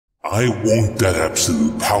I want that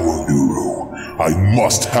absolute power, Nuru. I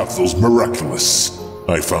must have those miraculous.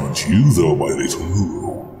 I found you though, my little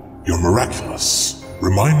Nuru. You're miraculous.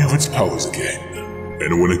 Remind me of its powers again.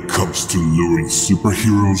 And when it comes to luring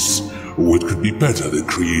superheroes, what could be better than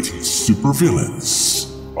creating supervillains?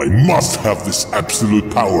 I must have this absolute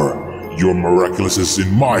power. Your miraculous is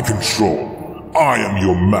in my control. I am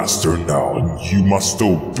your master now, and you must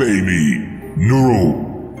obey me.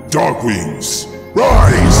 Nuru, Darkwings,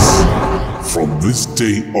 rise! From this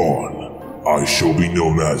day on, I shall be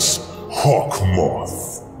known as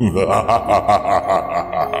Moth.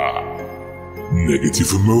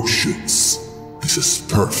 Negative emotions. This is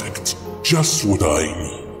perfect. Just what I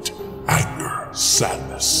need. Anger,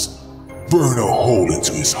 sadness. Burn a hole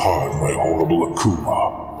into his heart, my horrible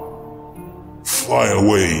Akuma. Fly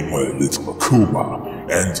away, my little Akuma,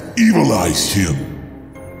 and evilize him.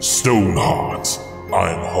 Stoneheart,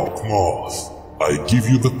 I'm Moth. I give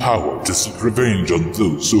you the power to seek revenge on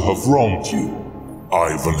those who have wronged you.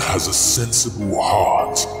 Ivan has a sensible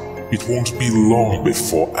heart. It won't be long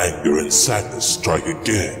before anger and sadness strike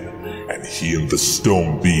again, and he and the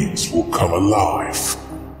stone beings will come alive.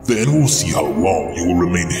 Then we'll see how long you will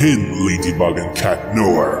remain hidden, Ladybug and Cat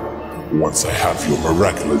Noir. Once I have your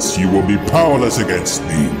miraculous, you will be powerless against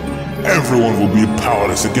me. Everyone will be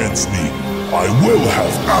powerless against me. I will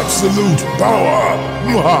have absolute power!